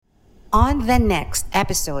on the next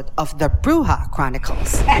episode of the Brewha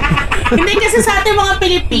Chronicles. Hindi kasi sa ating mga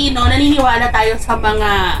Pilipino, naniniwala tayo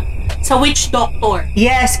sa witch doctor.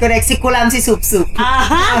 Yes, correct. Si Kulam, si Sup Sup.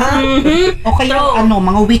 Aha! O kaya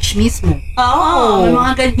mga witch mismo. Oo, may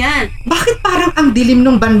mga ganyan. Bakit parang ang dilim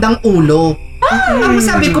ng bandang ulo? Ang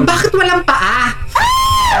sabi ko, bakit walang paa?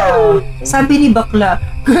 Sabi ni bakla,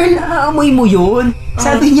 girl, aamoy mo yun.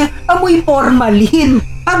 Sabi niya, amoy formalin.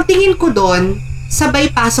 Pagtingin ko doon,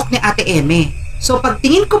 sabay pasok ni Ate Eme. So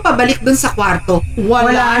pagtingin ko pabalik doon sa kwarto,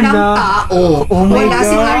 wala nang tao. Oh my Wala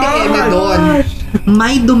si God. Ate Eme doon.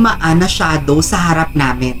 May dumaan na shadow sa harap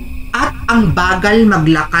namin. At ang bagal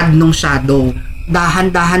maglakad nung shadow.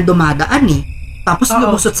 Dahan-dahan dumadaan eh. Tapos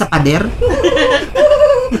lumusot sa pader.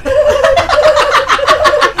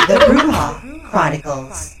 The Brewha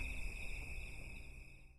Chronicles.